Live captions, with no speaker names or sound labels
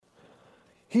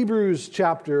Hebrews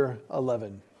chapter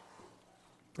 11.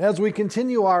 As we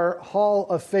continue our Hall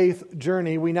of Faith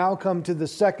journey, we now come to the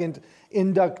second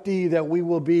inductee that we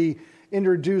will be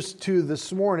introduced to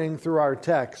this morning through our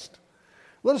text.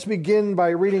 Let us begin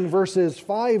by reading verses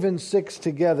 5 and 6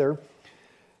 together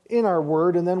in our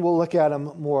word, and then we'll look at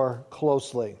them more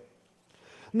closely.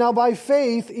 Now by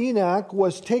faith Enoch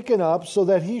was taken up so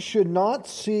that he should not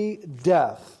see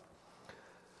death.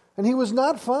 And he was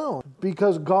not found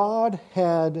because God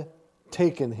had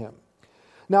taken him.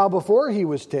 Now before he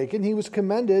was taken, he was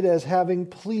commended as having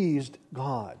pleased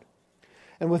God.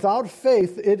 And without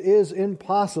faith it is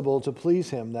impossible to please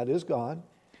him, that is God.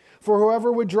 For whoever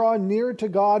would draw near to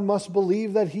God must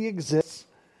believe that he exists,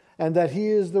 and that he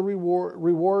is the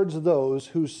rewards those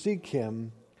who seek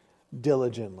him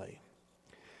diligently.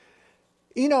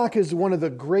 Enoch is one of the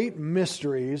great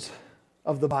mysteries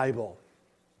of the Bible.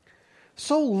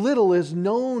 So little is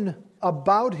known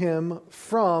about him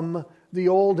from the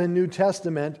Old and New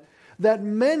Testament that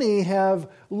many have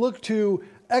looked to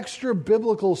extra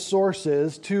biblical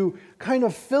sources to kind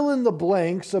of fill in the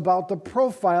blanks about the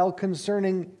profile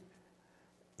concerning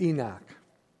Enoch.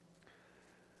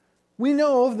 We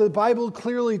know the Bible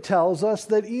clearly tells us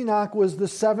that Enoch was the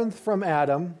seventh from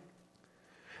Adam,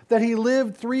 that he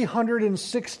lived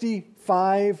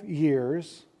 365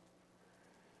 years,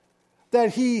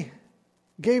 that he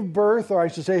gave birth, or I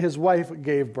should say his wife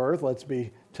gave birth, let's be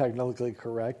technically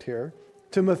correct here,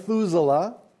 to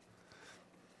Methuselah.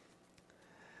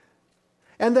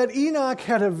 And that Enoch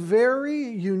had a very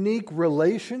unique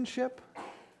relationship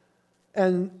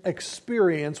and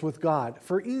experience with God,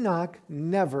 for Enoch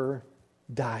never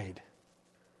died.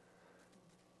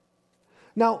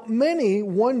 Now, many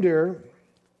wonder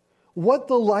what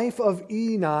the life of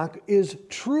Enoch is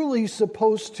truly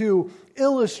supposed to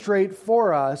illustrate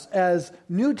for us as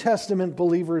New Testament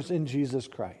believers in Jesus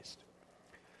Christ.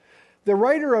 The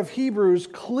writer of Hebrews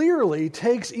clearly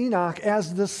takes Enoch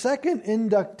as the second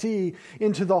inductee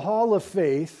into the Hall of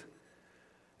Faith,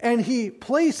 and he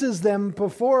places them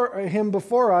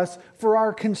before us for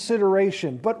our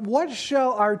consideration. But what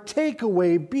shall our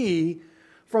takeaway be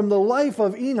from the life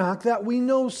of Enoch that we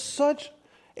know such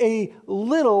a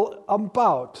little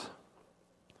about?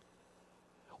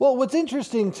 Well, what's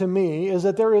interesting to me is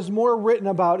that there is more written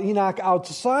about Enoch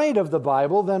outside of the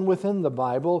Bible than within the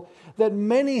Bible that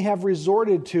many have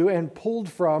resorted to and pulled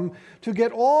from to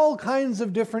get all kinds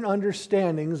of different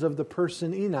understandings of the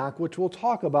person Enoch, which we'll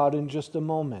talk about in just a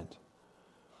moment.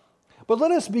 But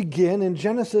let us begin in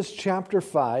Genesis chapter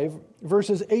 5,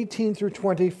 verses 18 through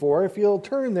 24, if you'll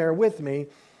turn there with me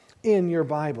in your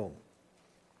Bible.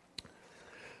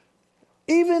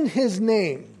 Even his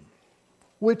name,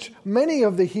 which many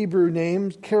of the Hebrew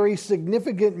names carry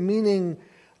significant meaning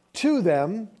to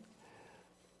them,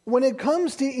 when it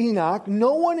comes to Enoch,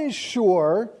 no one is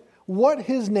sure what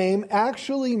his name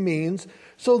actually means,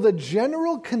 so the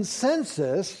general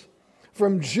consensus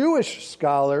from Jewish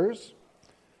scholars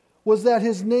was that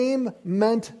his name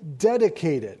meant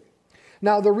dedicated.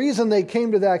 Now, the reason they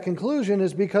came to that conclusion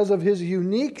is because of his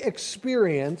unique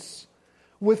experience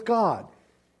with God.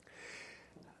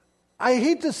 I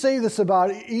hate to say this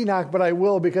about Enoch, but I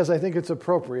will because I think it's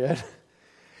appropriate.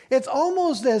 It's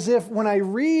almost as if when I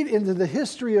read into the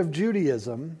history of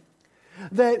Judaism,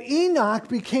 that Enoch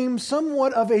became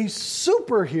somewhat of a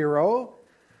superhero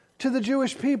to the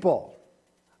Jewish people.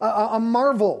 A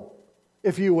Marvel,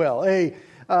 if you will. A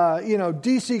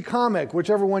DC comic,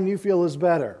 whichever one you feel is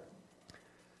better.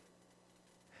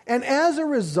 And as a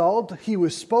result, he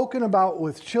was spoken about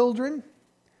with children.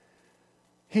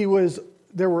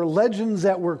 There were legends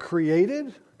that were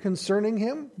created concerning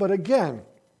him. But again,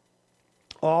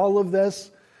 all of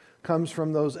this comes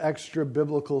from those extra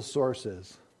biblical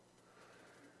sources.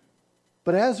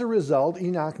 But as a result,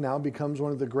 Enoch now becomes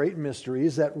one of the great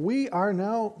mysteries that we are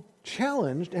now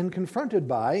challenged and confronted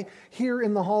by here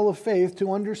in the Hall of Faith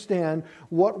to understand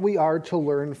what we are to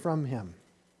learn from him.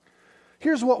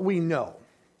 Here's what we know.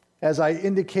 As I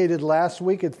indicated last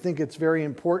week, I think it's very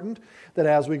important that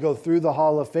as we go through the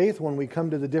Hall of Faith, when we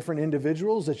come to the different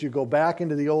individuals, that you go back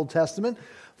into the Old Testament,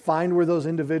 find where those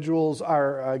individuals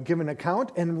are given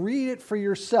account, and read it for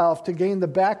yourself to gain the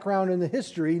background and the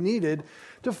history needed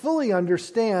to fully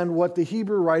understand what the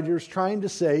Hebrew writer is trying to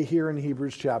say here in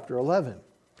Hebrews chapter 11.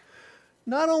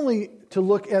 Not only to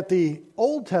look at the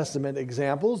Old Testament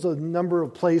examples, the number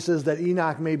of places that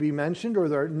Enoch may be mentioned, or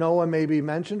that Noah may be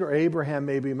mentioned, or Abraham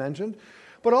may be mentioned,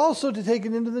 but also to take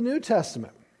it into the New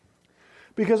Testament.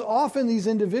 Because often these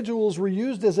individuals were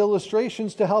used as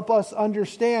illustrations to help us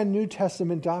understand New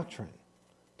Testament doctrine,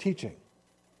 teaching.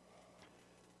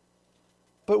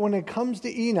 But when it comes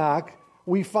to Enoch,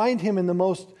 we find him in the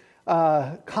most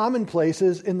common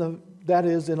places, that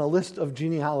is, in a list of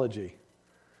genealogy,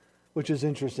 which is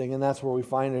interesting, and that's where we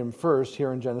find him first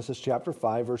here in Genesis chapter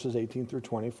 5, verses 18 through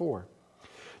 24.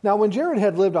 Now, when Jared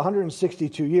had lived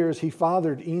 162 years, he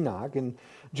fathered Enoch, and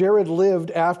Jared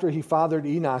lived after he fathered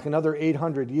Enoch another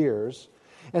 800 years,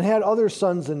 and had other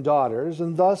sons and daughters,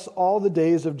 and thus all the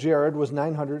days of Jared was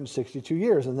 962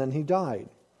 years, and then he died.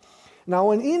 Now,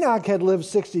 when Enoch had lived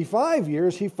 65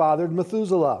 years, he fathered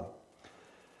Methuselah.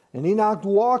 And Enoch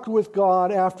walked with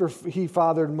God after he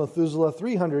fathered Methuselah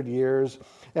 300 years,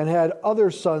 and had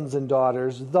other sons and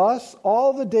daughters. Thus,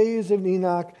 all the days of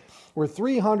Enoch were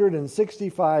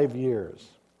 365 years.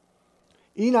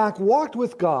 Enoch walked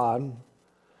with God,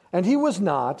 and he was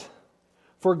not,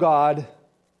 for God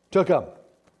took him.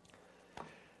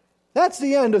 That's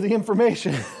the end of the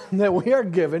information that we are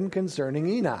given concerning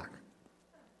Enoch.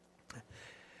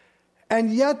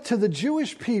 And yet, to the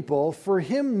Jewish people, for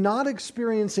him not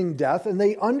experiencing death, and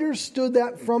they understood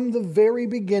that from the very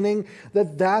beginning,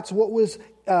 that that's what was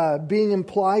being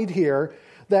implied here,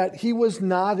 that he was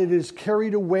not, it is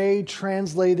carried away,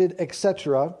 translated,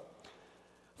 etc.,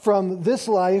 from this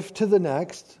life to the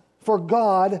next, for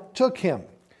God took him.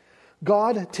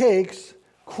 God takes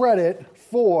credit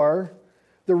for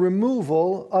the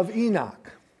removal of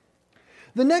Enoch.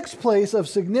 The next place of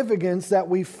significance that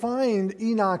we find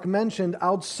Enoch mentioned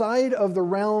outside of the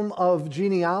realm of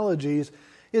genealogies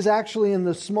is actually in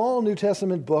the small New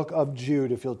Testament book of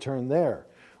Jude, if you'll turn there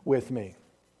with me.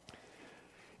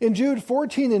 In Jude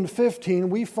 14 and 15,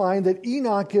 we find that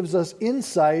Enoch gives us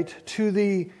insight to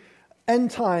the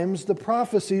end times, the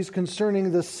prophecies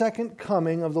concerning the second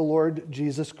coming of the Lord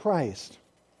Jesus Christ.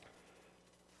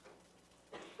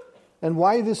 And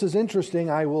why this is interesting,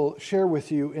 I will share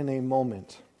with you in a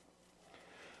moment.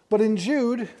 But in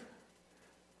Jude, and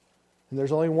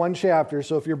there's only one chapter,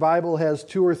 so if your Bible has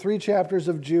 2 or 3 chapters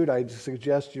of Jude, I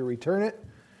suggest you return it.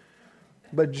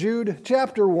 But Jude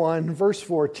chapter 1, verse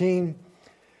 14,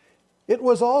 it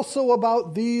was also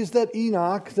about these that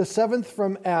Enoch, the seventh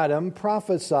from Adam,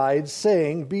 prophesied,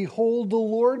 saying, Behold, the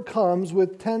Lord comes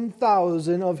with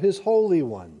 10,000 of his holy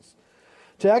ones,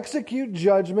 to execute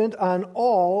judgment on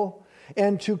all,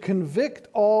 and to convict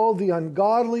all the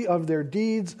ungodly of their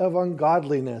deeds of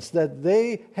ungodliness that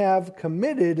they have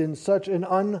committed in such an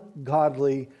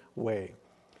ungodly way,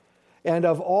 and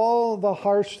of all the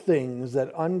harsh things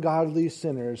that ungodly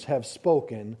sinners have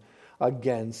spoken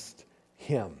against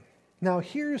him. Now,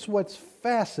 here's what's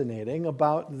fascinating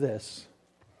about this.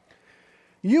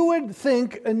 You would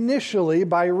think initially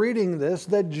by reading this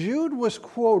that Jude was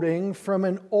quoting from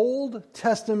an Old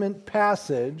Testament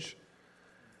passage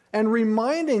and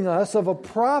reminding us of a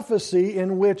prophecy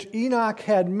in which Enoch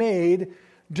had made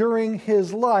during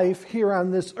his life here on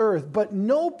this earth. But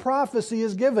no prophecy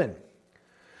is given.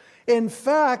 In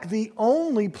fact, the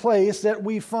only place that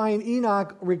we find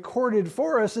Enoch recorded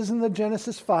for us is in the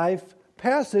Genesis 5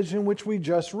 passage in which we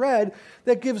just read,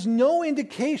 that gives no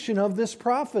indication of this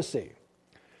prophecy.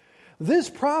 This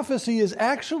prophecy is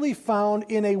actually found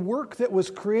in a work that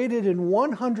was created in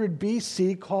 100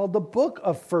 BC called the Book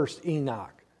of 1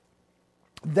 Enoch,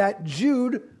 that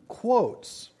Jude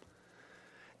quotes.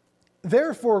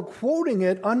 Therefore, quoting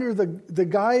it under the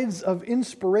guise of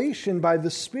inspiration by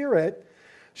the Spirit,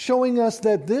 showing us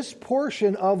that this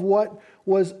portion of what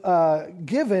was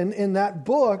given in that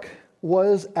book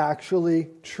was actually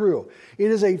true.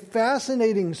 It is a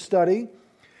fascinating study.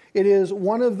 It is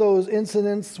one of those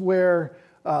incidents where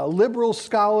liberal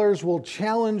scholars will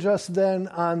challenge us then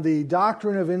on the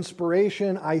doctrine of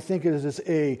inspiration. I think it is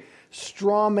a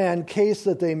straw man case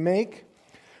that they make.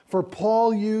 For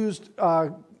Paul used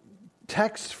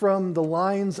texts from the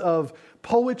lines of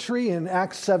poetry in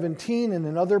Acts 17 and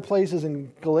in other places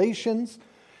in Galatians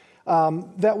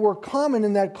that were common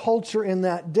in that culture in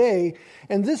that day.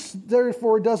 And this,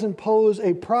 therefore, doesn't pose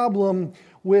a problem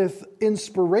with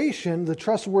inspiration, the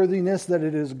trustworthiness that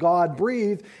it is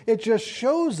God-breathed. It just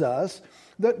shows us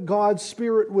that God's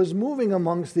Spirit was moving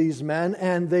amongst these men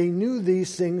and they knew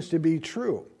these things to be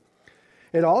true.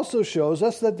 It also shows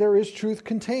us that there is truth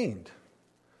contained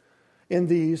in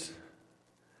these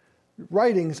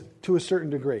writings to a certain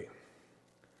degree.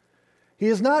 He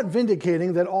is not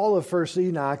vindicating that all of 1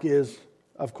 Enoch is,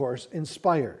 of course,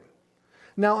 inspired.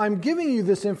 Now, I'm giving you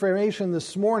this information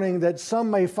this morning that some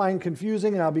may find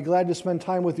confusing, and I'll be glad to spend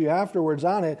time with you afterwards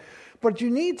on it. But you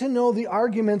need to know the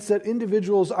arguments that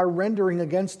individuals are rendering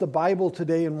against the Bible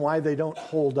today and why they don't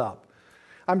hold up.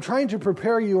 I'm trying to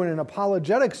prepare you in an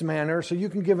apologetics manner so you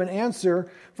can give an answer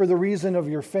for the reason of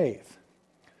your faith.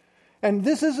 And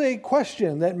this is a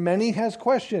question that many has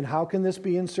questioned. How can this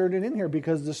be inserted in here?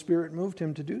 Because the Spirit moved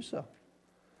him to do so.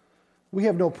 We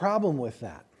have no problem with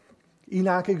that.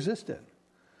 Enoch existed.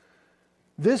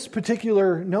 This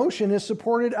particular notion is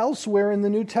supported elsewhere in the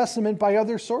New Testament by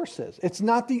other sources. It's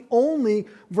not the only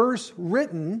verse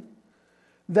written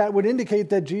that would indicate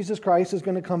that Jesus Christ is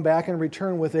going to come back and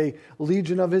return with a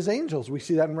legion of his angels. We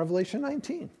see that in Revelation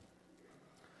 19.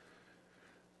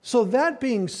 So that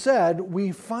being said,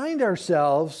 we find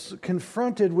ourselves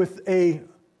confronted with a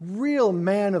real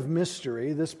man of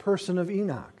mystery, this person of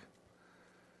Enoch.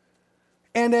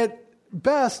 And at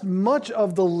best, much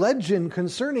of the legend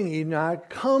concerning Enoch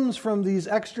comes from these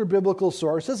extra-biblical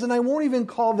sources, and I won't even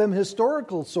call them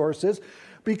historical sources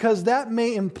because that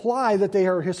may imply that they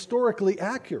are historically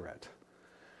accurate.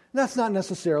 That's not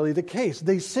necessarily the case.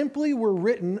 They simply were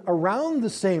written around the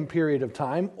same period of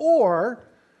time or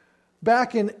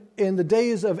back in the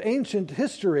days of ancient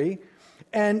history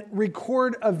and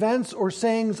record events or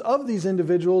sayings of these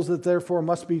individuals that therefore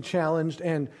must be challenged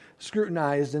and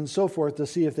scrutinized and so forth to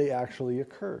see if they actually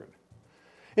occurred.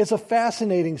 It's a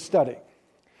fascinating study.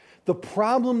 The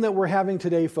problem that we're having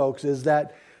today, folks, is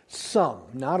that some,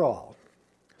 not all,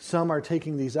 some are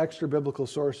taking these extra biblical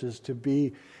sources to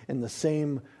be in the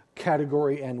same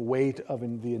category and weight of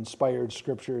the inspired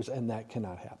scriptures, and that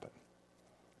cannot happen.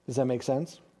 Does that make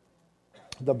sense?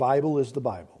 The Bible is the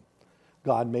Bible.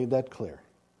 God made that clear.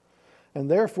 And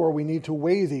therefore, we need to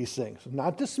weigh these things.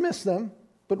 Not dismiss them,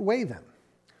 but weigh them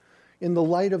in the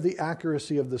light of the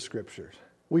accuracy of the Scriptures.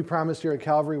 We promised here at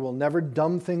Calvary we'll never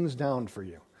dumb things down for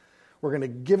you. We're going to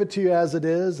give it to you as it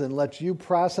is and let you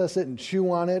process it and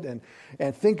chew on it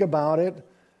and think about it.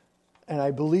 And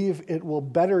I believe it will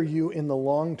better you in the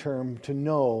long term to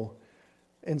know,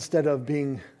 instead of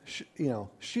being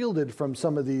shielded from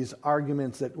some of these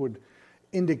arguments that would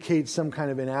indicate some kind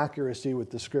of inaccuracy with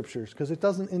the Scriptures, because it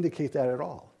doesn't indicate that at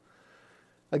all.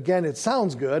 Again, it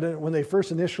sounds good when they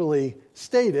first initially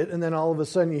state it, and then all of a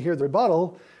sudden you hear the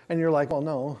rebuttal, and you're like, well,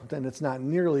 no, then it's not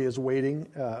nearly as weighty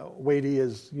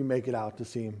as you make it out to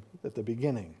seem at the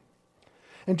beginning.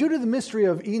 And due to the mystery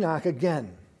of Enoch,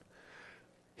 again,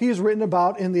 he is written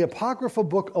about in the Apocryphal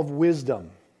Book of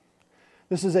Wisdom.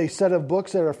 This is a set of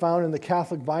books that are found in the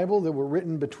Catholic Bible that were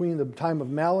written between the time of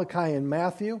Malachi and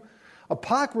Matthew.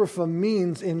 Apocrypha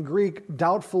means in Greek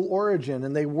doubtful origin,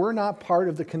 and they were not part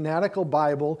of the canonical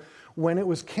Bible when it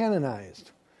was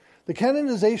canonized. The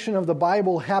canonization of the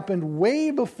Bible happened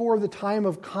way before the time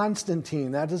of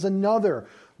Constantine. That is another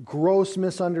gross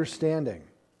misunderstanding.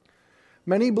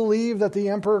 Many believe that the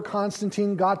Emperor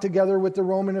Constantine got together with the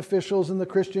Roman officials in the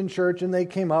Christian church and they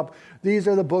came up. These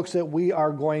are the books that we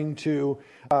are going to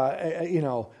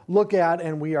look at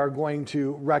and we are going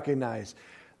to recognize.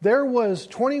 There was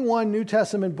 21 New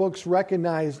Testament books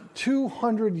recognized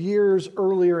 200 years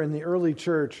earlier in the early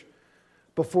church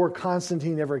before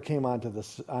Constantine ever came onto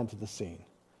the scene.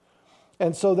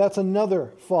 And so that's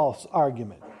another false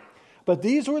argument. But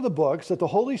these were the books that the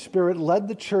Holy Spirit led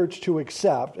the church to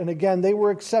accept. And again, they were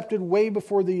accepted way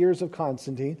before the years of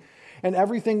Constantine. And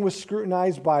everything was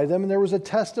scrutinized by them. And there was a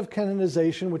test of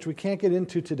canonization, which we can't get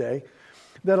into today,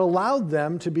 that allowed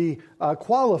them to be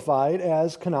qualified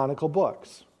as canonical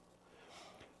books.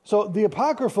 So the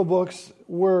apocryphal books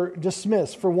were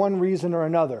dismissed for one reason or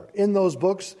another. In those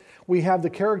books, we have the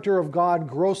character of God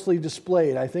grossly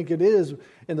displayed. I think it is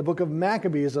in the book of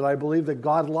Maccabees that I believe that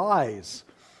God lies.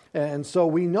 And so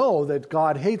we know that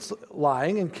God hates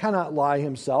lying and cannot lie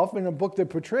himself, and a book that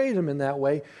portrayed him in that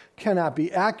way cannot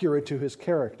be accurate to his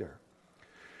character.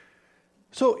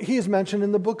 So he is mentioned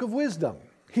in the book of Wisdom.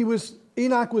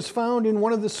 Enoch was found in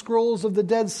one of the scrolls of the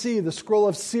Dead Sea, the scroll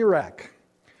of Sirach,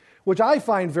 which I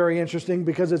find very interesting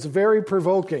because it's very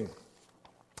provoking.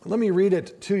 Let me read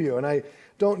it to you, and I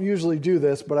don't usually do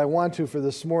this, but I want to for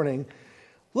this morning.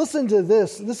 Listen to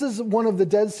this. This is one of the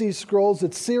Dead Sea Scrolls.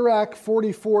 It's Sirach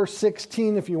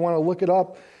 44:16 if you want to look it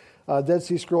up. Dead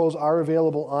Sea Scrolls are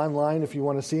available online if you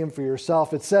want to see them for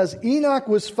yourself. It says, Enoch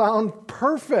was found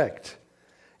perfect,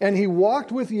 and he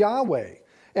walked with Yahweh,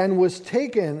 and was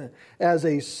taken as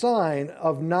a sign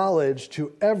of knowledge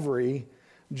to every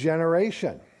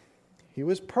generation. He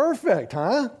was perfect,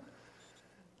 huh?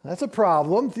 That's a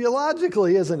problem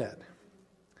theologically, isn't it?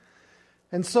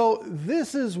 And so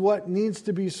this is what needs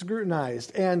to be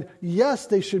scrutinized. And yes,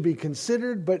 they should be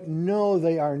considered, but no,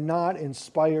 they are not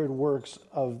inspired works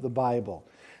of the Bible.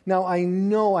 Now, I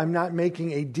know I'm not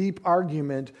making a deep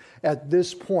argument at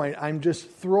this point. I'm just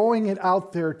throwing it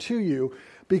out there to you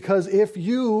because if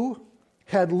you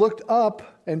had looked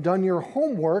up and done your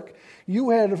homework, you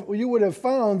would have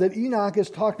found that Enoch is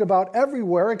talked about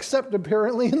everywhere except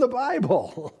apparently in the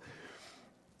Bible.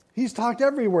 He's talked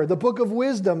everywhere. The Book of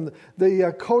Wisdom,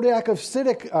 the Kodak of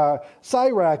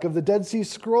Sirach of the Dead Sea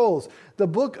Scrolls, the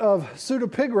Book of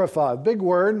Pseudepigrapha, big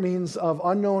word, means of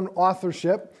unknown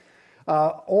authorship,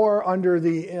 or under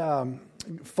the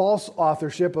false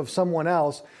authorship of someone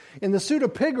else. In the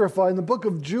Pseudepigrapha, in the Book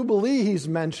of Jubilee, he's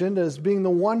mentioned as being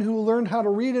the one who learned how to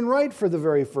read and write for the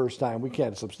very first time. We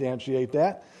can't substantiate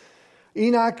that.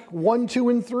 Enoch 1, 2,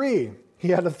 and 3. He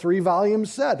had a 3-volume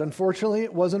set. Unfortunately,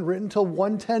 it wasn't written until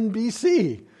 110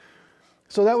 BC.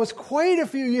 So that was quite a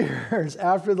few years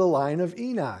after the line of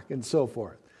Enoch and so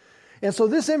forth. And so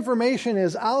this information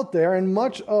is out there, and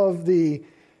much of the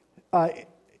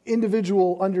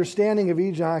individual understanding of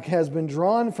Enoch has been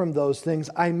drawn from those things.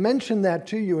 I mentioned that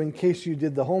to you in case you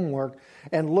did the homework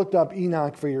and looked up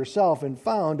Enoch for yourself and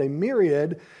found a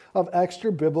myriad of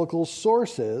extra biblical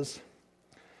sources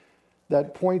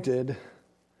that pointed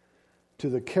to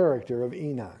the character of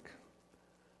Enoch.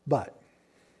 But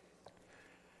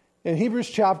in Hebrews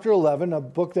chapter 11, a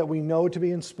book that we know to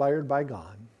be inspired by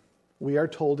God, we are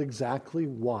told exactly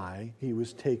why he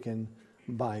was taken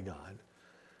by God.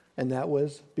 And that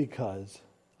was because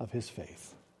of his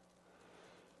faith.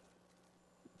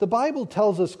 The Bible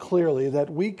tells us clearly that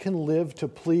we can live to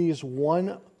please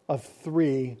one of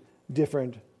 3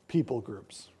 different people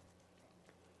groups.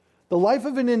 The life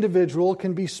of an individual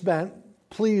can be spent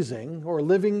pleasing or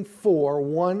living for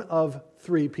one of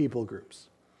 3 people groups.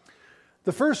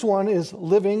 The first one is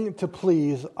living to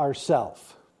please ourselves.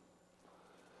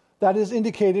 That is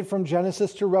indicated from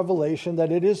Genesis to Revelation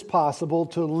that it is possible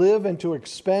to live and to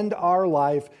expend our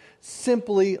life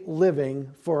simply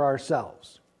living for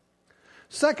ourselves.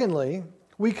 Secondly,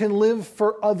 we can live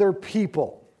for other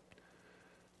people.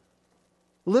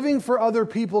 Living for other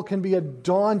people can be a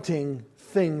daunting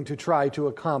thing to try to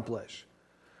accomplish.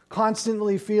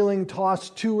 Constantly feeling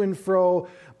tossed to and fro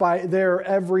by their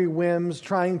every whims,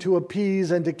 trying to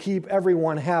appease and to keep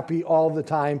everyone happy all the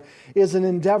time, is an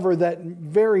endeavor that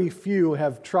very few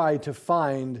have tried to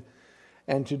find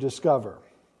and to discover.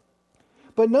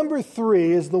 But number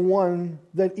 3 is the one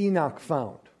that Enoch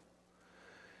found.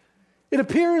 It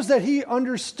appears that he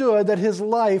understood that his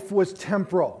life was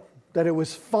temporal, that it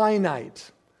was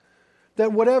finite,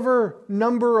 that whatever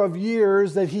number of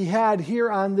years that he had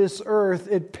here on this earth,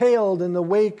 it paled in the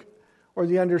wake or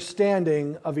the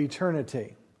understanding of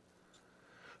eternity.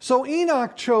 So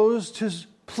Enoch chose to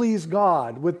please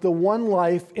God with the one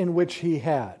life in which he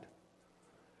had.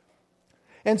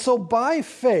 And so by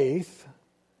faith,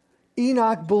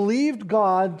 Enoch believed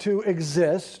God to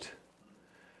exist,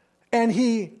 and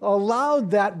he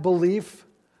allowed that belief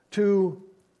to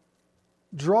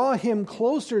draw him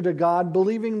closer to God,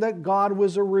 believing that God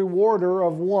was a rewarder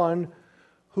of one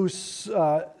who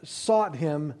sought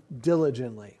him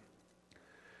diligently.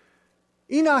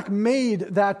 Enoch made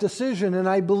that decision, and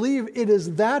I believe it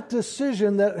is that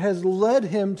decision that has led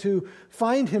him to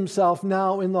find himself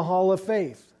now in the Hall of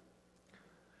Faith.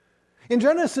 In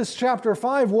Genesis chapter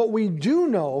 5, what we do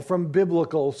know from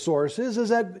biblical sources is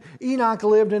that Enoch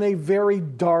lived in a very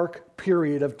dark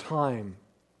period of time.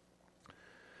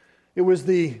 It was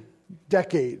the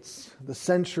decades, the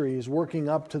centuries working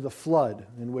up to the flood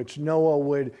in which Noah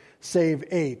would save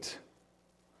 8.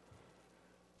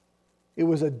 It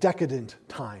was a decadent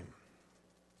time.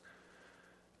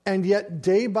 And yet,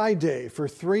 day by day, for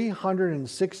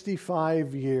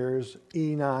 365 years,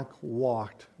 Enoch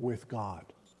walked with God.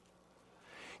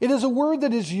 It is a word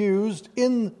that is used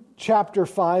in chapter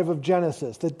 5 of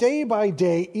Genesis, that day by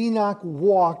day, Enoch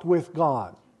walked with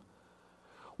God.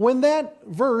 When that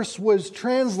verse was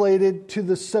translated to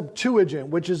the Septuagint,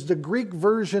 which is the Greek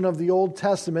version of the Old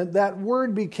Testament, that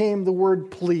word became the word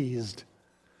pleased.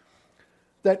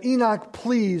 That Enoch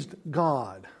pleased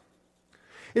God.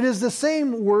 It is the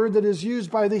same word that is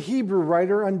used by the Hebrew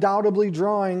writer, undoubtedly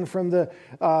drawing from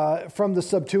the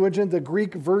Septuagint, the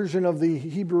Greek version of the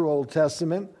Hebrew Old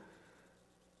Testament.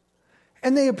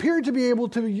 And they appear to be able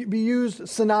to be used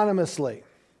synonymously,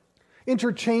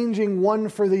 interchanging one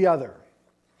for the other.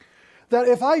 That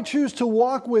if I choose to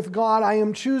walk with God, I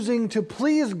am choosing to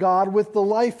please God with the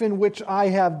life in which I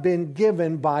have been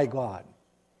given by God.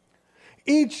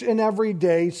 Each and every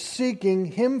day seeking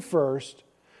Him first,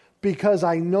 because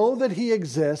I know that He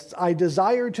exists, I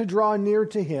desire to draw near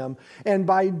to Him, and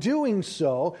by doing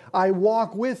so, I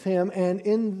walk with Him,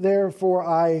 and therefore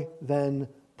I then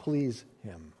please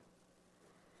Him.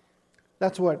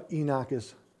 That's what Enoch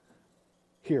is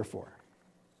here for.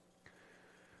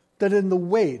 That in the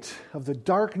weight of the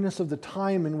darkness of the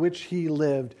time in which he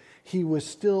lived, he was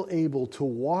still able to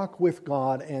walk with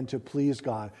God and to please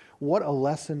God. What a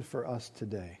lesson for us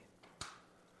today.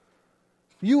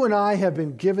 You and I have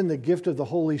been given the gift of the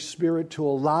Holy Spirit to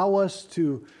allow us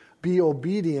to be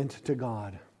obedient to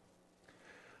God.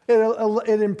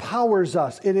 It empowers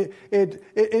us.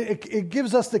 It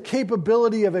gives us the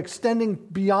capability of extending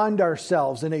beyond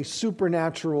ourselves in a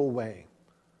supernatural way.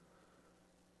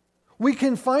 We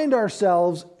can find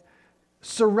ourselves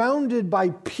surrounded by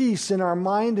peace in our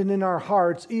mind and in our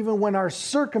hearts, even when our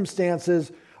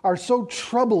circumstances are so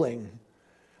troubling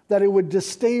that it would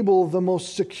destabilize the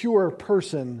most secure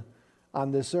person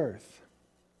on this earth.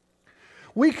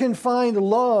 We can find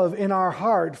love in our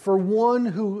heart for one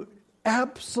who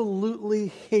absolutely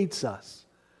hates us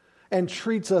and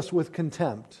treats us with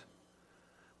contempt.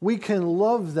 We can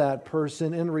love that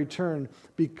person in return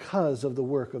because of the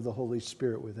work of the Holy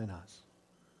Spirit within us.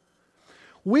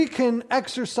 We can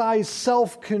exercise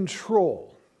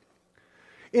self-control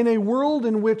in a world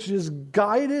in which is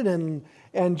guided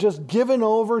and just given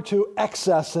over to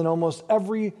excess in almost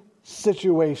every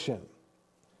situation.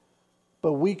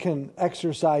 But we can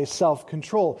exercise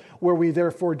self-control, where we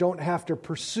therefore don't have to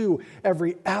pursue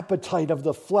every appetite of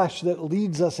the flesh that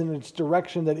leads us in its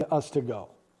direction that it us to go.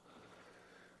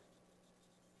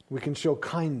 We can show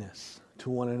kindness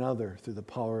to one another through the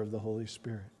power of the Holy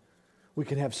Spirit. We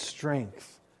can have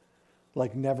strength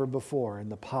like never before in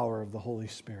the power of the Holy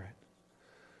Spirit.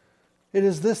 It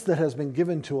is this that has been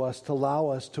given to us to allow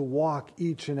us to walk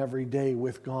each and every day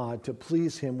with God, to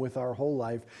please Him with our whole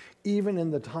life, even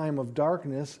in the time of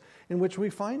darkness in which we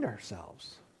find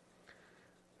ourselves,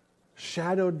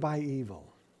 shadowed by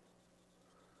evil.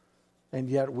 And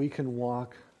yet we can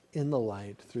walk in the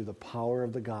light through the power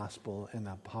of the gospel and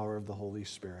the power of the Holy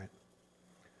Spirit.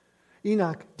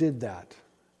 Enoch did that,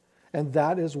 and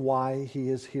that is why he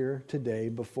is here today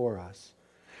before us.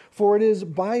 For it is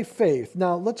by faith.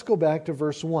 Now, let's go back to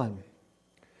verse 1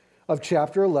 of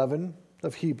chapter 11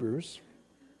 of Hebrews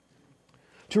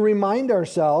to remind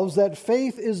ourselves that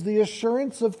faith is the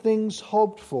assurance of things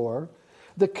hoped for,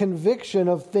 the conviction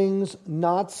of things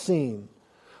not seen.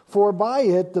 For by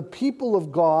it the people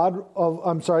of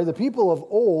the people of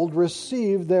old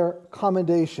received their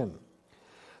commendation.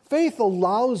 Faith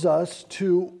allows us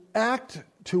to act,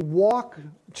 to walk,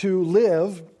 to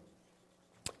live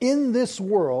in this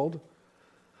world,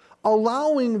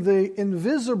 allowing the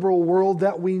invisible world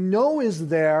that we know is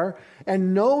there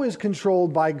and know is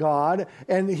controlled by God,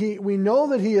 and we know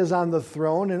that He is on the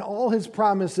throne and all His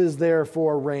promises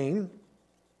therefore reign.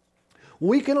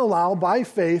 We can allow by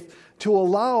faith to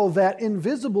allow that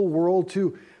invisible world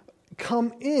to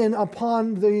come in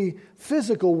upon the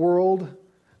physical world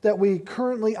that we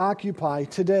currently occupy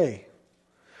today.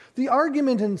 The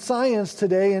argument in science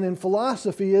today and in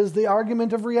philosophy is the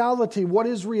argument of reality. What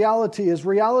is reality? Is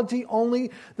reality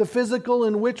only the physical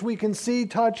in which we can see,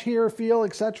 touch, hear, feel,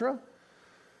 etc.?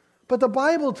 But the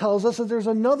Bible tells us that there's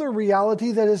another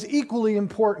reality that is equally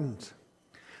important.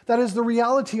 That is the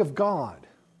reality of God.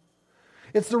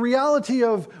 It's the reality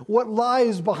of what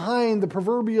lies behind the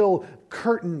proverbial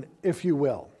curtain, if you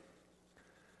will.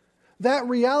 That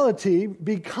reality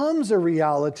becomes a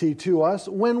reality to us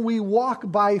when we walk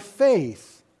by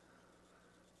faith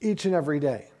each and every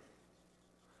day.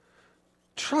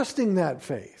 Trusting that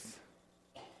faith.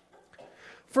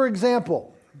 For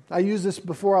example, I used this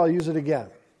before, I'll use it again.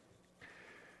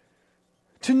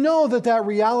 To know that that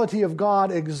reality of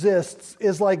God exists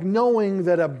is like knowing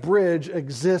that a bridge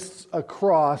exists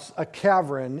across a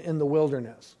cavern in the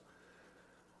wilderness.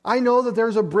 I know that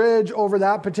there's a bridge over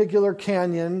that particular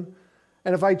canyon,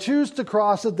 and if I choose to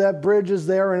cross it, that bridge is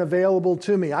there and available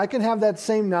to me. I can have that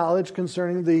same knowledge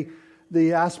concerning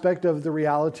the aspect of the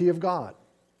reality of God.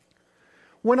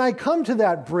 When I come to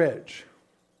that bridge,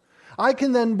 I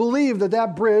can then believe that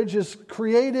that bridge is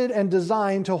created and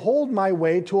designed to hold my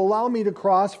weight, to allow me to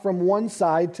cross from one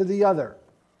side to the other.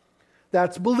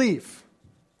 That's belief.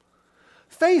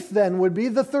 Faith then would be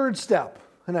the third step,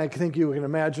 and I think you can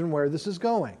imagine where this is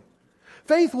going.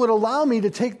 Faith would allow me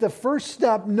to take the first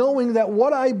step knowing that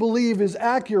what I believe is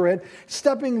accurate,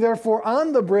 stepping therefore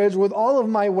on the bridge with all of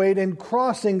my weight and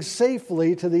crossing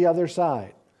safely to the other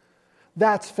side.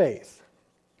 That's faith.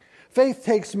 Faith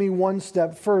takes me one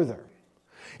step further.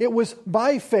 It was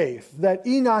by faith that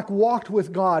Enoch walked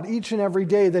with God each and every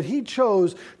day, that he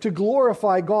chose to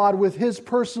glorify God with his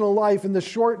personal life in the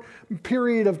short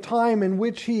period of time in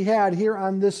which he had here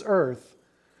on this earth,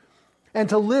 and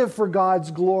to live for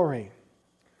God's glory.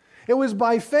 It was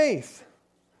by faith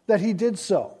that he did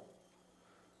so.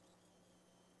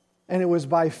 And it was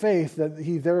by faith that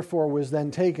he therefore was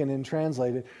then taken and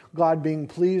translated. God being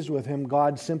pleased with him,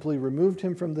 God simply removed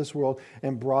him from this world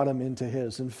and brought him into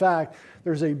his. In fact,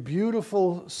 there's a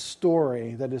beautiful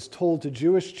story that is told to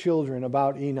Jewish children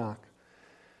about Enoch.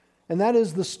 And that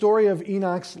is the story of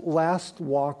Enoch's last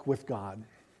walk with God.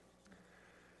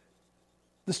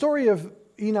 The story of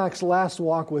Enoch's last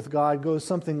walk with God goes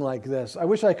something like this. I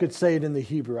wish I could say it in the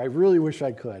Hebrew. I really wish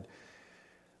I could.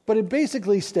 But it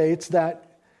basically states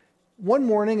that one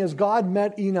morning as God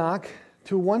met Enoch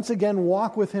to once again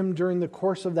walk with him during the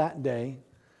course of that day,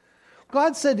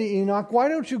 God said to Enoch, "Why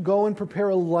don't you go and prepare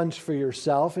a lunch for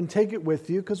yourself and take it with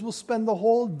you, because we'll spend the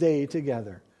whole day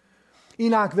together."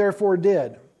 Enoch therefore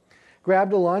did.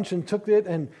 Grabbed a lunch and took it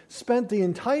and spent the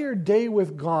entire day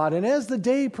with God. And as the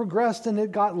day progressed and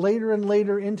it got later and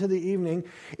later into the evening,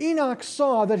 Enoch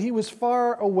saw that he was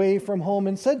far away from home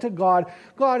and said to God,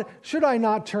 "God, should I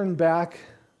not turn back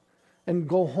and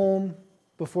go home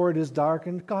before it is dark?"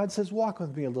 And God says, "Walk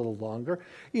with me a little longer."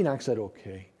 Enoch said,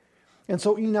 "Okay." And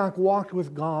so Enoch walked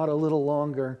with God a little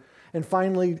longer. And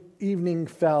finally, evening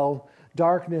fell.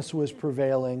 Darkness was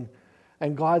prevailing.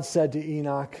 And God said to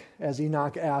Enoch, as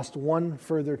Enoch asked one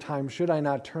further time, "Should I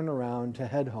not turn around to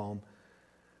head home?"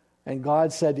 And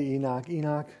God said to Enoch,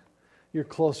 "Enoch, you're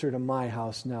closer to my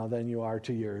house now than you are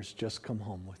to yours. Just come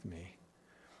home with me."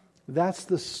 That's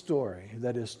the story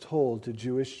that is told to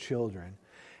Jewish children.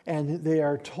 And they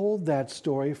are told that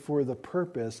story for the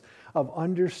purpose of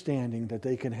understanding that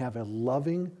they can have a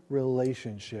loving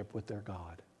relationship with their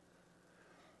God.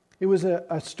 It was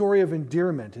a story of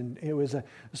endearment, and it was a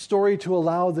story to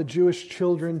allow the Jewish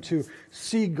children to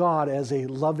see God as a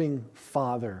loving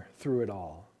Father through it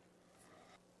all.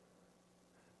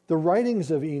 The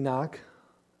writings of Enoch,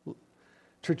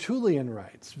 Tertullian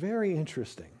writes, very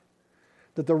interesting,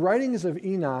 that the writings of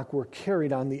Enoch were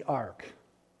carried on the ark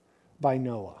by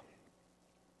Noah,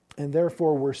 and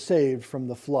therefore were saved from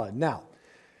the flood. Now,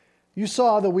 you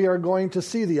saw that we are going to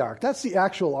see the ark. That's the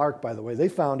actual ark, by the way. They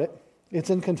found it. It's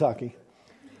in Kentucky.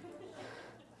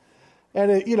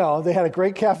 And, they had a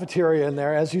great cafeteria in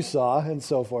there, as you saw, and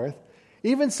so forth.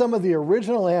 Even some of the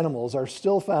original animals are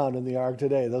still found in the ark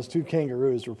today. Those 2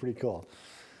 kangaroos were pretty cool.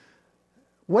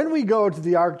 When we go to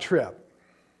the ark trip,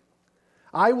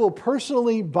 I will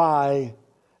personally buy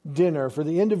dinner for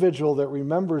the individual that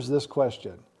remembers this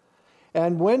question.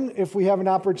 And if we have an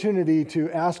opportunity to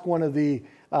ask one of the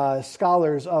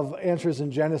scholars of Answers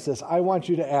in Genesis, I want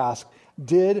you to ask,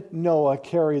 did Noah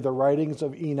carry the writings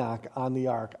of Enoch on the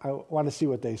ark? I want to see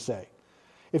what they say.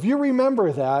 If you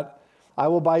remember that, I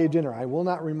will buy you dinner. I will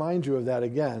not remind you of that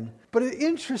again. But an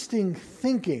interesting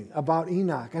thinking about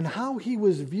Enoch and how he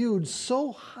was viewed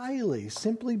so highly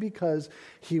simply because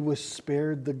he was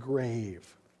spared the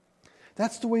grave.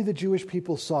 That's the way the Jewish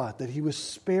people saw it, that he was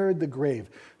spared the grave.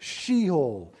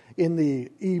 Sheol in the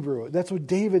Hebrew. That's what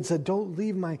David said, "Don't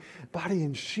leave my body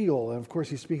in Sheol." And of course,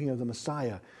 he's speaking of the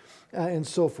Messiah. And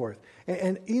so forth.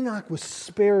 And Enoch was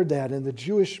spared that, and the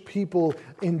Jewish people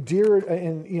endeared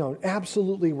and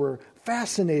absolutely were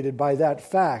fascinated by that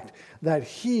fact that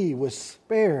he was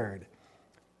spared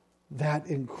that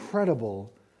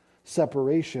incredible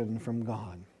separation from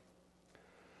God.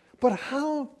 But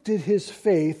how did his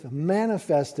faith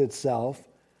manifest itself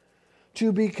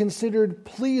to be considered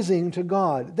pleasing to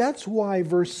God? That's why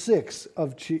verse 6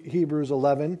 of Hebrews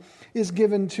 11 is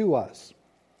given to us.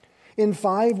 In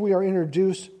 5, we are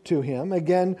introduced to him.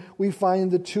 Again, we find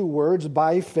the 2 words,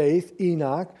 by faith,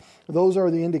 Enoch. Those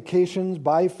are the indications,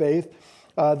 by faith,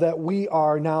 that we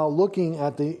are now looking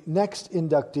at the next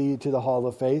inductee to the Hall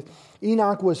of Faith.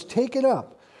 Enoch was taken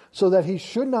up so that he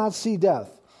should not see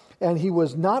death, and he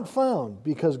was not found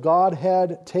because God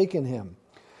had taken him.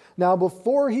 Now,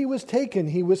 before he was taken,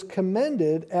 he was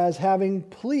commended as having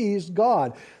pleased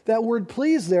God. That word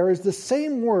pleased there is the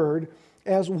same word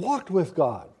as walked with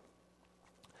God.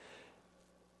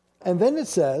 And then it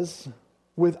says,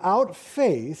 without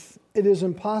faith, it is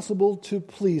impossible to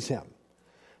please him.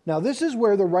 Now, this is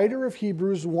where the writer of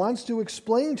Hebrews wants to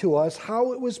explain to us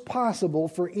how it was possible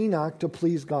for Enoch to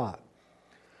please God.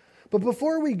 But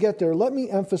before we get there, let me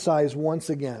emphasize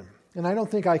once again, and I don't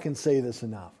think I can say this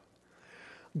enough.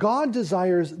 God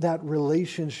desires that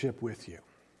relationship with you,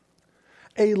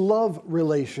 a love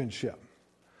relationship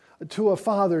to a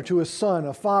father, to a son,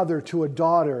 a father to a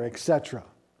daughter, etc.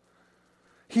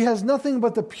 He has nothing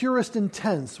but the purest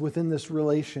intents within this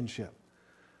relationship.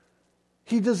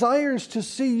 He desires to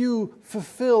see you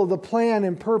fulfill the plan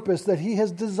and purpose that he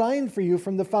has designed for you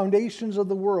from the foundations of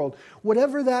the world,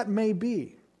 whatever that may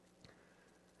be.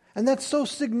 And that's so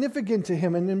significant to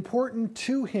him and important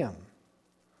to him,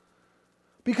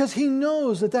 because he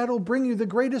knows that will bring you the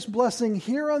greatest blessing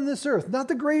here on this earth. Not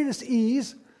the greatest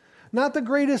ease, not the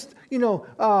greatest,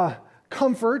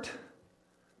 comfort,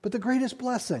 but the greatest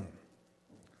blessing.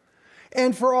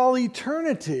 And for all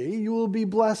eternity, you will be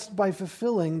blessed by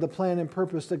fulfilling the plan and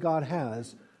purpose that God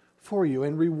has for you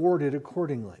and rewarded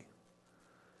accordingly.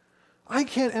 I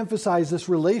can't emphasize this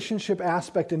relationship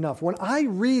aspect enough. When I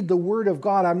read the Word of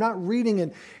God, I'm not reading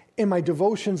it in my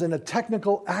devotions in a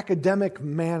technical, academic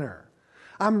manner.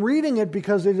 I'm reading it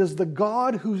because it is the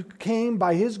God who came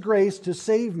by His grace to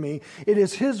save me. It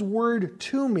is His Word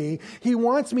to me. He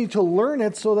wants me to learn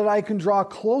it so that I can draw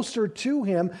closer to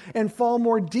Him and fall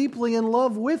more deeply in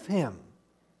love with Him.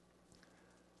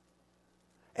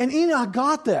 And Enoch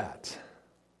got that.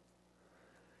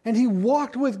 And he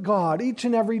walked with God each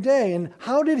and every day. And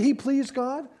how did he please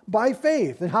God? By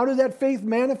faith. And how did that faith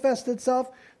manifest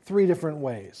itself? 3 different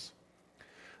ways.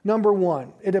 Number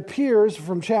 1, it appears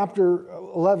from chapter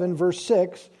 11, verse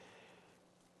 6,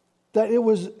 that it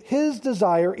was his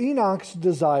desire, Enoch's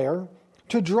desire,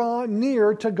 to draw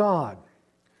near to God.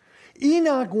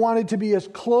 Enoch wanted to be as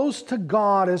close to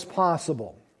God as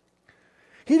possible.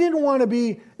 He didn't want to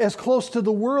be as close to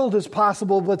the world as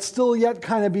possible, but still yet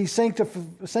kind of be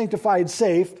sanctified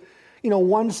safe,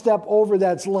 one step over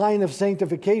that line of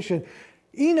sanctification.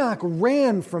 Enoch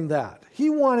ran from that. He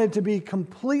wanted to be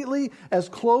completely as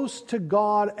close to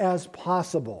God as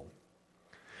possible.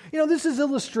 This is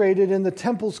illustrated in the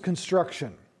temple's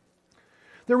construction.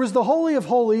 There was the Holy of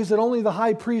Holies that only the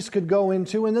high priest could go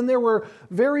into, and then there were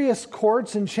various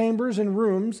courts and chambers and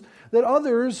rooms that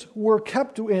others were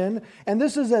kept in, and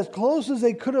this is as close as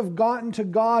they could have gotten to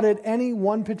God at any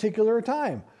one particular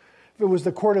time. If it was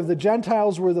the court of the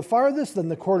Gentiles were the farthest, then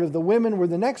the court of the women were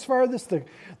the next farthest,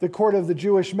 the court of the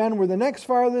Jewish men were the next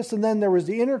farthest, and then there was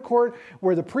the inner court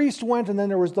where the priest went, and then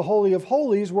there was the Holy of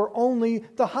Holies where only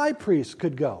the high priest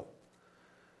could go.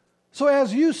 So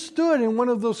as you stood in one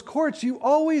of those courts, you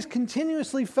always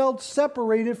continuously felt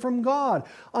separated from God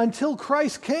until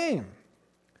Christ came.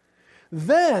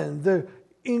 Then the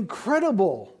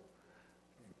incredible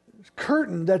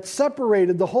curtain that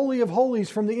separated the Holy of Holies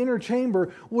from the inner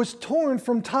chamber was torn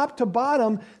from top to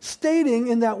bottom, stating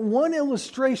in that one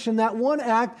illustration, that one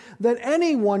act, that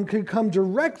anyone could come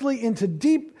directly into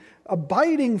deep,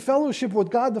 abiding fellowship with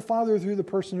God the Father through the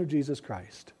person of Jesus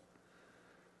Christ.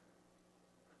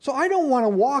 So I don't want to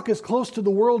walk as close to the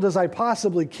world as I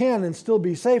possibly can and still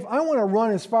be safe. I want to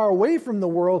run as far away from the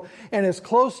world and as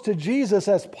close to Jesus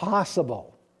as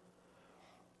possible.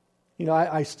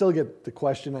 I still get the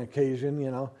question on occasion,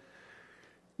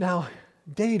 Now,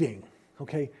 dating,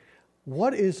 okay,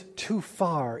 what is too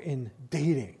far in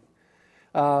dating?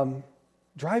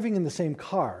 Driving in the same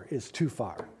car is too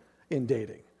far in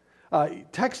dating.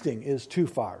 Texting is too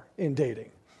far in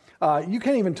dating. You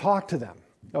can't even talk to them,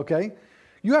 okay?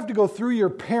 You have to go through your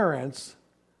parents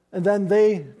and then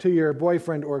they to your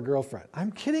boyfriend or girlfriend.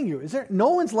 I'm kidding you.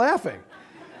 No one's laughing.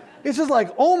 It's just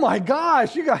like, oh my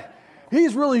gosh,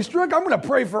 he's really strict. I'm going to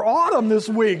pray for Autumn this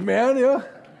week, man.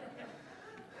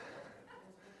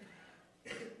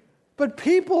 But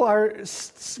people are,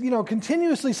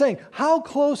 continuously saying, how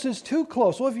close is too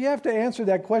close? Well, if you have to answer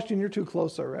that question, you're too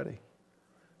close already.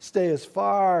 Stay as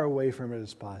far away from it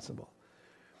as possible.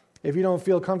 If you don't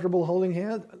feel comfortable holding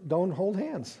hands, don't hold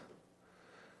hands.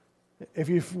 If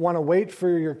you want to wait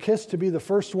for your kiss to be the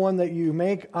first one that you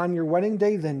make on your wedding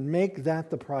day, then make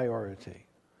that the priority.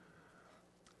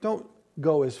 Don't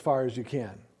go as far as you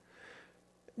can.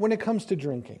 When it comes to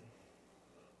drinking,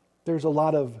 there's a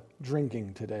lot of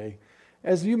drinking today.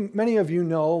 As many of you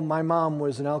know, my mom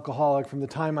was an alcoholic from the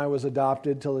time I was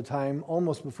adopted till the time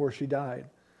almost before she died.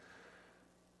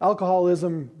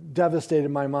 Alcoholism devastated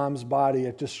my mom's body.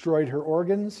 It destroyed her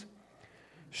organs.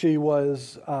 She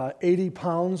was 80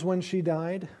 pounds when she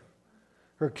died.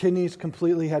 Her kidneys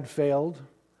completely had failed.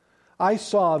 I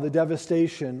saw the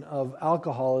devastation of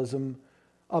alcoholism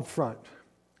up front.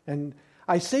 And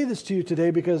I say this to you today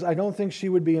because I don't think she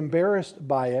would be embarrassed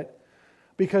by it,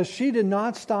 because she did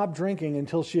not stop drinking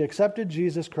until she accepted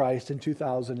Jesus Christ in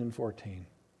 2014.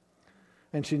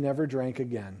 And she never drank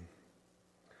again.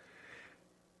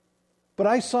 But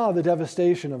I saw the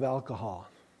devastation of alcohol.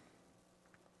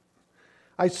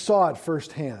 I saw it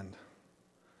firsthand.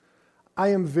 I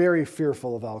am very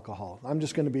fearful of alcohol. I'm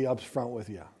just going to be upfront with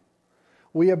you.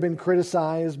 We have been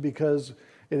criticized because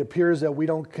it appears that we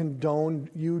don't condone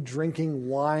you drinking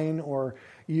wine or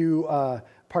you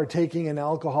partaking in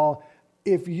alcohol.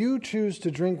 If you choose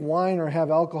to drink wine or have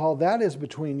alcohol, that is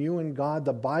between you and God.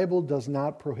 The Bible does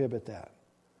not prohibit that.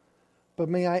 But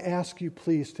may I ask you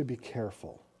please to be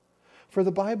careful. For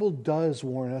the Bible does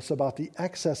warn us about the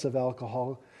excess of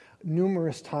alcohol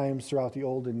numerous times throughout the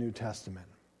Old and New Testament.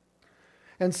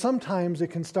 And sometimes it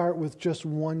can start with just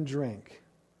one drink.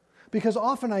 Because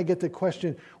often I get the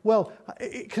question, well,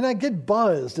 can I get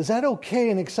buzzed? Is that okay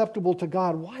and acceptable to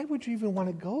God? Why would you even want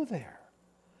to go there?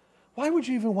 Why would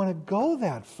you even want to go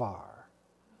that far?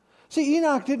 See,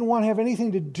 Enoch didn't want to have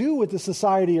anything to do with the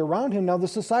society around him. Now, the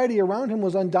society around him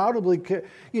was undoubtedly,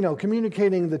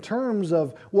 communicating the terms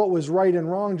of what was right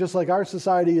and wrong, just like our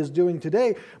society is doing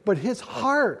today. But his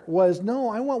heart was, no,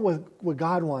 I want what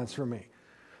God wants for me.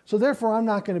 So therefore, I'm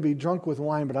not going to be drunk with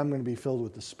wine, but I'm going to be filled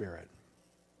with the Spirit.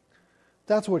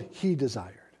 That's what he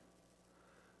desired.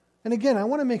 And again, I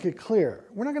want to make it clear,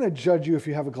 we're not going to judge you if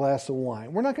you have a glass of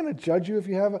wine. We're not going to judge you if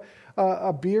you have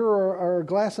a beer or a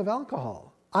glass of alcohol.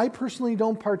 I personally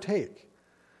don't partake.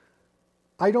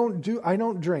 I don't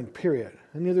drink, period.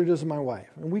 And neither does my wife.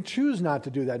 And we choose not to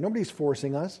do that. Nobody's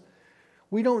forcing us.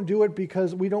 We don't do it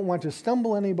because we don't want to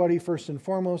stumble anybody first and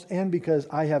foremost, and because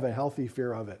I have a healthy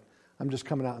fear of it. I'm just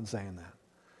coming out and saying that.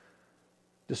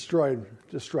 Destroyed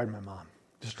my mom.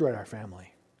 Destroyed our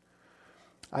family.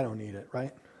 I don't need it,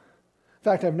 right? In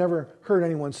fact, I've never heard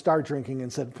anyone start drinking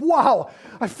and said, wow,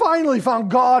 I finally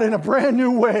found God in a brand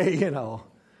new way,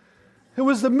 It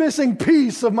was the missing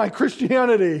piece of my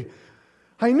Christianity.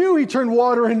 I knew he turned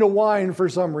water into wine for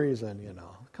some reason,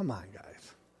 Come on,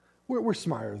 guys. We're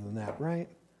smarter than that, right?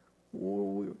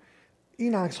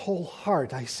 Enoch's whole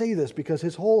heart, I say this because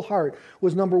his whole heart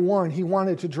was, number one, he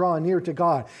wanted to draw near to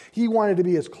God. He wanted to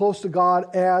be as close to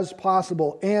God as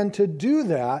possible. And to do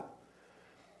that,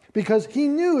 because he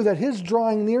knew that his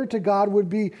drawing near to God would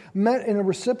be met in a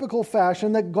reciprocal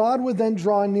fashion, that God would then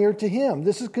draw near to him.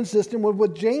 This is consistent with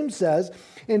what James says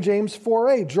in James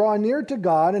 4:8. Draw near to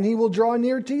God and he will draw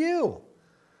near to you.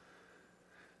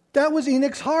 That was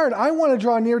Enoch's heart. I want to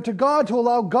draw near to God to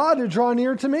allow God to draw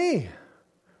near to me.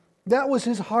 That was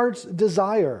his heart's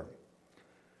desire.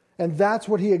 And that's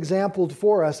what he exampled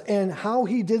for us. And how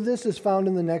he did this is found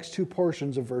in the next two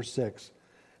portions of verse 6.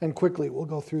 And quickly, we'll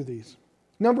go through these.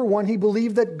 Number one, he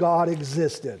believed that God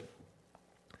existed.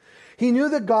 He knew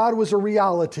that God was a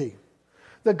reality,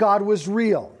 that God was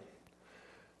real.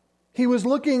 He was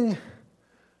looking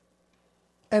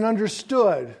and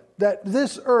understood that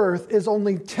this earth is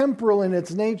only temporal in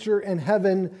its nature and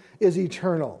heaven is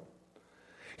eternal.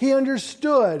 He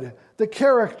understood the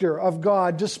character of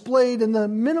God displayed in the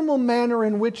minimal manner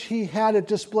in which he had it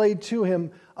displayed to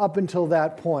him up until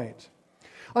that point.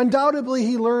 Undoubtedly,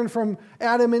 he learned from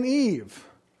Adam and Eve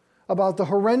about the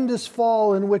horrendous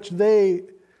fall in which they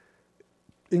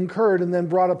incurred and then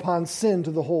brought upon sin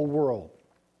to the whole world.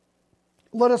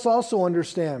 Let us also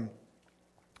understand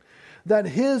that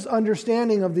his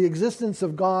understanding of the existence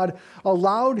of God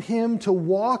allowed him to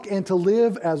walk and to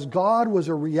live as God was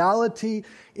a reality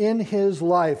in his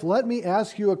life. Let me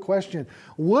ask you a question.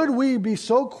 Would we be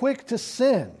so quick to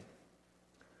sin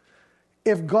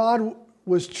if God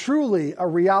was truly a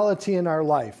reality in our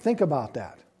life? Think about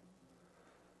that.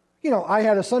 I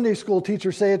had a Sunday school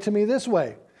teacher say it to me this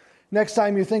way. Next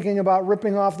time you're thinking about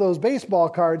ripping off those baseball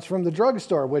cards from the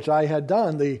drugstore, which I had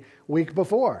done the week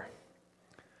before.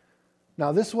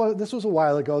 Now, this was a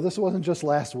while ago. This wasn't just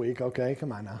last week, okay?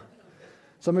 Come on now.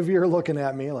 Some of you are looking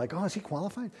at me like, oh, is he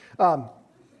qualified? I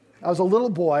was a little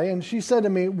boy, and she said to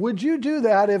me, would you do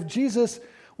that if Jesus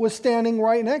was standing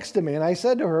right next to me? And I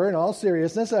said to her, in all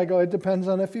seriousness, I go, it depends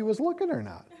on if he was looking or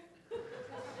not.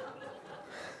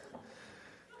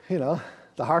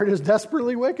 The heart is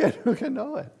desperately wicked. Who can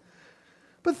know it?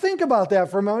 But think about that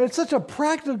for a moment. It's such a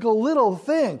practical little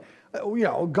thing.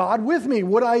 God with me,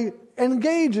 would I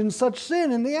engage in such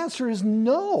sin? And the answer is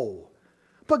no.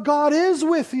 But God is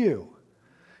with you.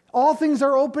 All things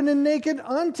are open and naked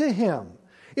unto him.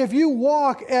 If you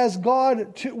walk as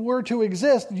God were to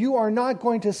exist, you are not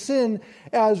going to sin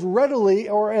as readily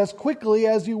or as quickly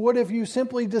as you would if you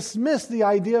simply dismissed the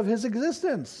idea of his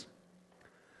existence.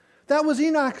 That was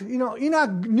Enoch.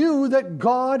 Enoch knew that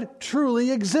God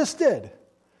truly existed.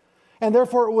 And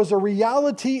therefore it was a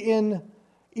reality in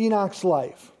Enoch's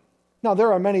life. Now,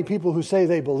 there are many people who say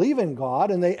they believe in God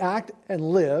and they act and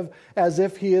live as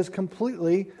if he is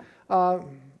completely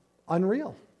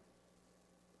unreal.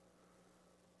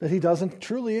 That he doesn't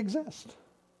truly exist.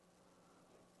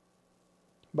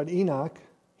 But Enoch,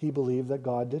 he believed that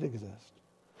God did exist.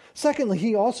 Secondly,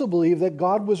 he also believed that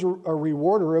God was a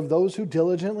rewarder of those who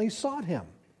diligently sought him.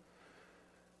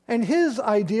 And his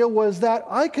idea was that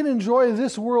I can enjoy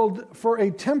this world for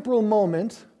a temporal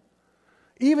moment,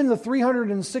 even the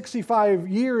 365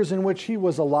 years in which he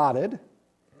was allotted,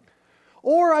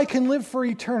 or I can live for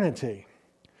eternity,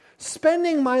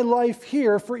 spending my life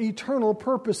here for eternal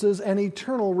purposes and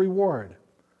eternal reward.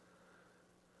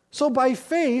 So by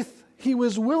faith, he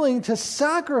was willing to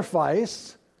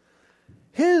sacrifice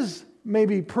his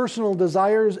maybe personal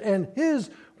desires and his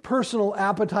personal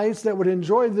appetites that would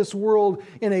enjoy this world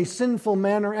in a sinful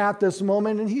manner at this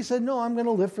moment. And he said, no, I'm going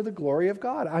to live for the glory of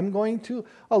God. I'm going to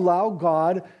allow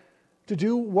God to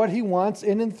do what he wants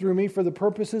in and through me for the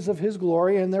purposes of his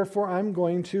glory, and therefore I'm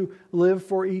going to live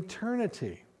for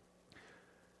eternity.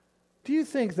 Do you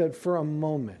think that for a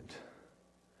moment,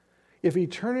 if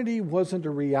eternity wasn't a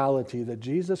reality, that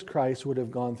Jesus Christ would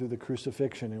have gone through the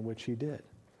crucifixion in which he did?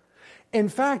 In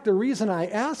fact, the reason I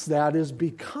ask that is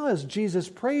because Jesus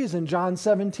prays in John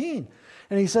 17.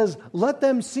 And he says, let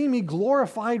them see me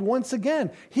glorified once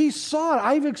again. He saw it.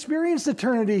 I've experienced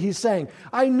eternity, he's saying.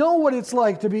 I know what it's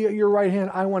like to be at your right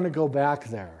hand. I want to go back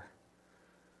there.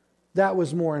 That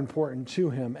was more important to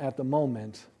him at the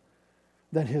moment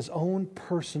than his own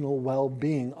personal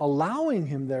well-being, allowing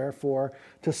him, therefore,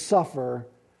 to suffer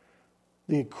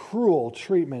the cruel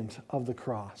treatment of the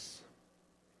cross.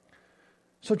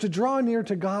 So to draw near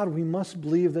to God, we must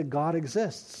believe that God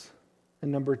exists.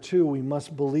 And number two, we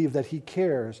must believe that he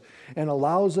cares and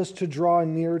allows us to draw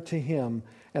near to him,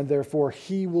 and therefore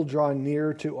he will draw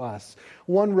near to us.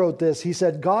 One wrote this, he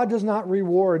said, God does not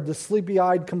reward the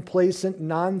sleepy-eyed, complacent,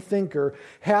 non-thinker,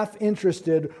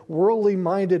 half-interested,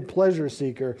 worldly-minded pleasure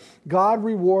seeker. God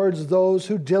rewards those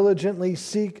who diligently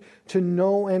seek to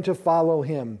know and to follow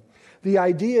him. The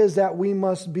idea is that we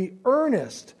must be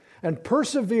earnest and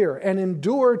persevere and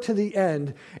endure to the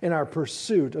end in our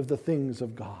pursuit of the things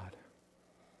of God.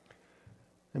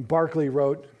 And Barclay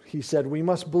wrote, he said, we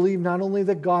must believe not only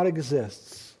that God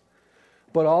exists,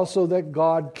 but also that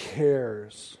God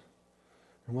cares.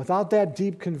 And without that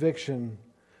deep conviction,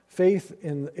 faith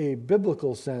in a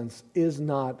biblical sense is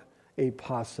not a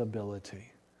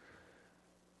possibility.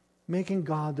 Making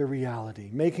God the reality,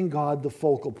 making God the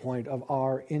focal point of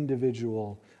our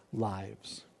individual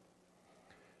lives.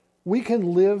 We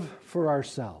can live for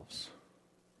ourselves.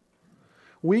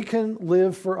 We can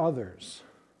live for others,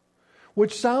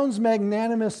 which sounds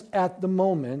magnanimous at the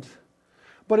moment,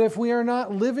 but if we are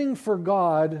not living for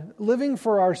God, living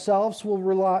for ourselves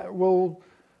will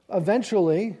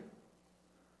eventually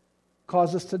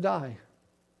cause us to die.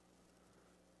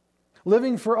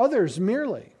 Living for others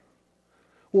merely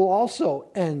will also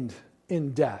end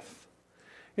in death.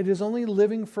 It is only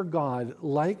living for God,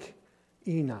 like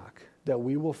Enoch, that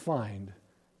we will find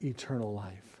eternal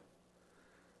life.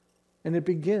 And it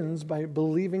begins by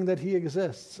believing that he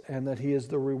exists and that he is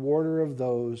the rewarder of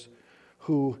those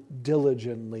who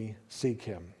diligently seek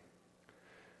him.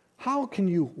 How can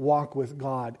you walk with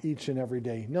God each and every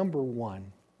day? Number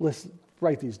one, listen,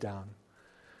 write these down.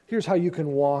 Here's how you can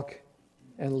walk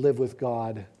and live with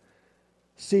God.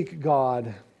 Seek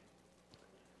God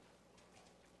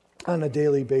on a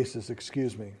daily basis,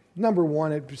 Number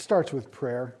one, it starts with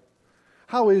prayer.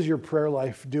 How is your prayer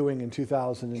life doing in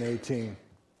 2018?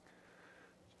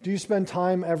 Do you spend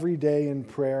time every day in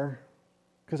prayer?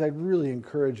 Because I'd really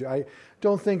encourage you. I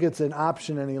don't think it's an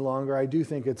option any longer. I do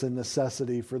think it's a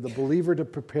necessity for the believer to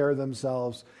prepare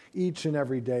themselves each and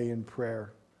every day in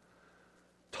prayer.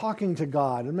 Talking to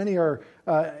God. And many are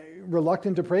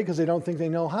reluctant to pray because they don't think they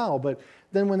know how. But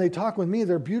then when they talk with me,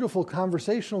 they're beautiful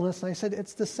conversationalists. And I said,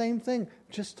 it's the same thing.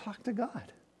 Just talk to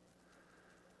God.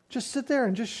 Just sit there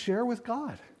and just share with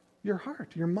God your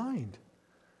heart, your mind.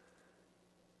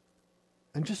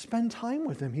 And just spend time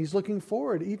with him. He's looking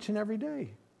forward each and every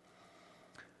day.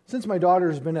 Since my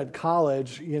daughter's been at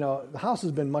college, the house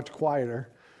has been much quieter.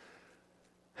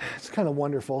 It's kind of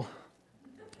wonderful.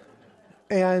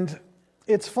 And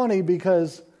it's funny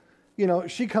because,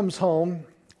 she comes home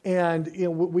and,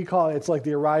 we call it's like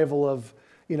the arrival of,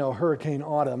 Hurricane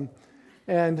Autumn.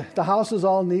 And the house is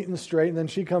all neat and straight, and then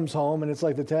she comes home, and it's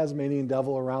like the Tasmanian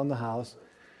devil around the house.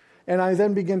 And I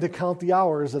then begin to count the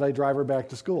hours that I drive her back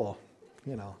to school,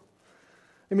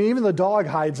 even the dog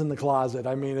hides in the closet.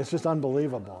 It's just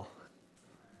unbelievable.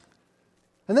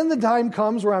 And then the time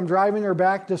comes where I'm driving her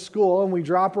back to school, and we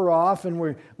drop her off,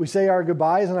 and we say our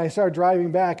goodbyes, and I start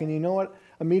driving back. And you know what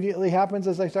immediately happens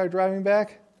as I start driving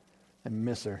back? I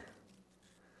miss her.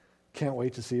 Can't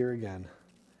wait to see her again.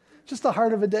 Just the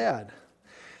heart of a dad.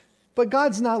 But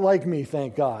God's not like me,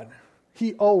 thank God.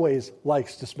 He always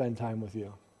likes to spend time with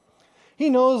you. He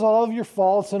knows all of your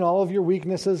faults and all of your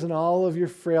weaknesses and all of your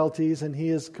frailties, and he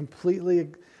is completely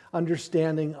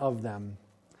understanding of them.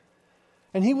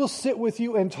 And he will sit with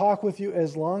you and talk with you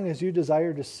as long as you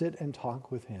desire to sit and talk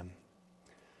with him.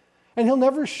 And he'll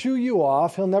never shoo you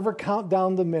off. He'll never count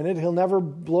down the minute. He'll never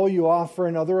blow you off for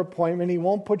another appointment. He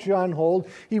won't put you on hold.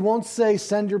 He won't say,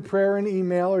 send your prayer in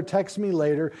email or text me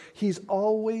later. He's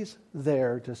always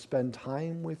there to spend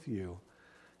time with you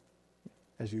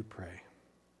as you pray.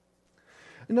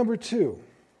 And number two,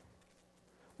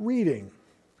 reading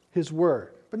his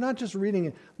word. But not just reading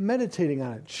it, meditating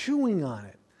on it, chewing on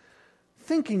it,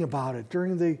 thinking about it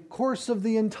during the course of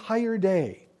the entire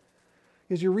day.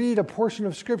 is you read a portion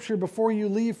of Scripture before you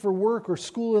leave for work or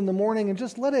school in the morning and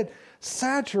just let it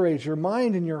saturate your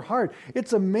mind and your heart.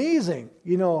 It's amazing,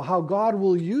 how God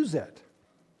will use it.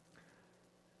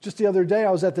 Just the other day,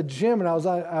 I was at the gym and I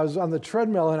was on the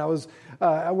treadmill and I was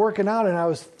working out and I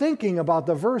was thinking about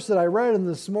the verse that I read in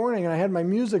this morning, and I had my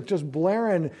music just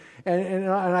blaring, and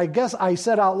I guess I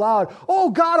said out loud, "Oh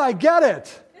God, I get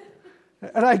it!"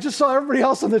 And I just saw everybody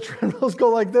else on the treadmills go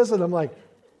like this, and I'm like,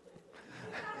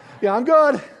 "Yeah, I'm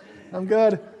good.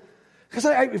 Because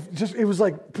it was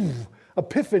like poof,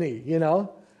 epiphany,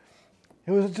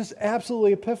 It was just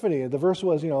absolutely epiphany. The verse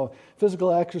was,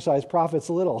 physical exercise profits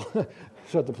little.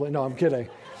 Shut the play. No, I'm kidding.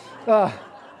 But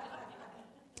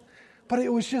it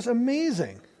was just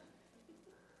amazing.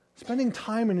 Spending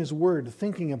time in His Word,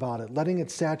 thinking about it, letting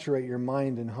it saturate your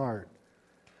mind and heart.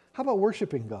 How about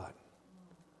worshiping God?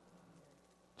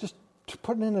 Just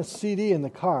putting in a CD in the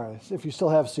car, if you still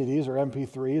have CDs or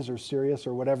MP3s or Sirius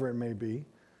or whatever it may be.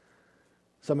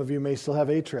 Some of you may still have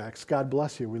 8-tracks. God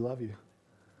bless you. We love you.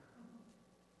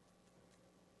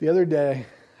 The other day,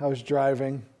 I was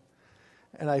driving,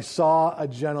 and I saw a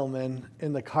gentleman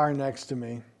in the car next to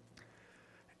me,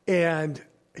 and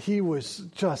he was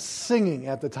just singing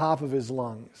at the top of his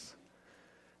lungs.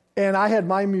 And I had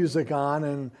my music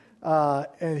on,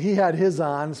 and he had his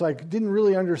on, so I didn't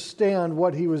really understand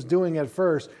what he was doing at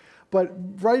first. But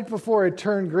right before it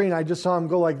turned green, I just saw him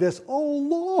go like this,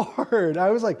 "Oh, Lord." I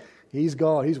was like, he's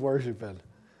going, he's worshiping.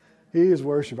 He is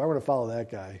worshiping. I want to follow that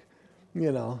guy.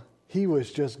 He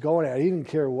was just going at it. He didn't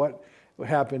care what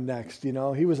happened next. He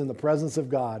was in the presence of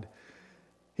God.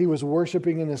 He was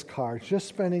worshiping in his car, just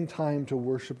spending time to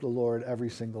worship the Lord every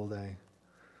single day.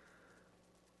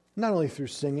 Not only through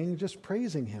singing, just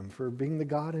praising Him for being the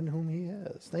God in whom He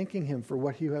is, thanking Him for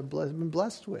what you have been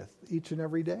blessed with each and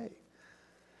every day.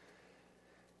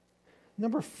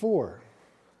 Number 4,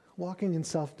 walking in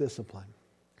self-discipline.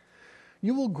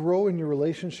 You will grow in your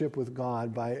relationship with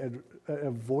God by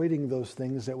avoiding those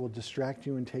things that will distract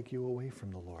you and take you away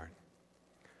from the Lord.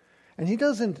 And He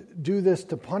doesn't do this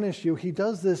to punish you. He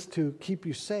does this to keep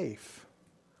you safe.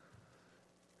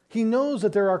 He knows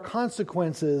that there are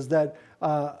consequences that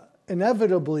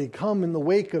inevitably come in the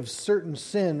wake of certain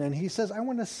sin, and He says, I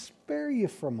want to spare you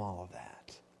from all of that.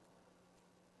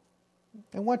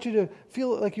 I want you to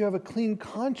feel like you have a clean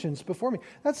conscience before me.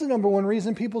 That's the number one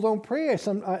reason people don't pray.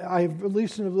 I've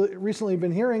recently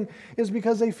been hearing is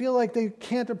because they feel like they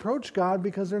can't approach God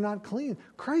because they're not clean.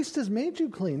 Christ has made you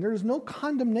clean. There is no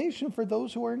condemnation for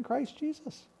those who are in Christ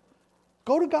Jesus.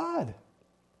 Go to God.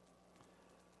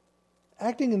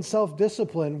 Acting in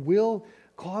self-discipline will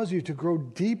cause you to grow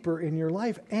deeper in your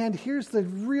life. And here's the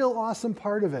real awesome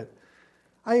part of it.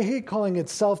 I hate calling it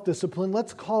self-discipline.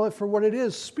 Let's call it for what it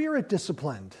is,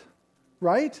 spirit-disciplined,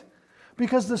 right?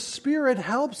 Because the Spirit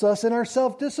helps us in our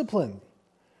self-discipline.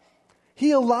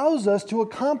 He allows us to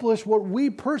accomplish what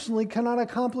we personally cannot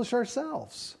accomplish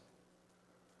ourselves.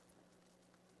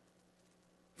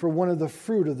 For one of the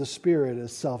fruit of the Spirit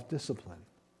is self-discipline.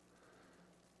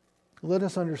 Let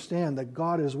us understand that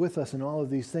God is with us in all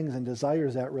of these things and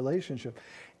desires that relationship.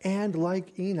 And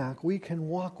like Enoch, we can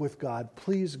walk with God,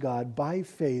 please God, by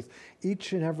faith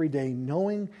each and every day,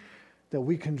 knowing that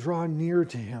we can draw near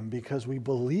to Him because we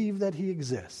believe that He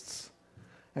exists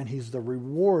and He's the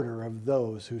rewarder of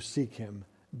those who seek Him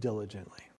diligently.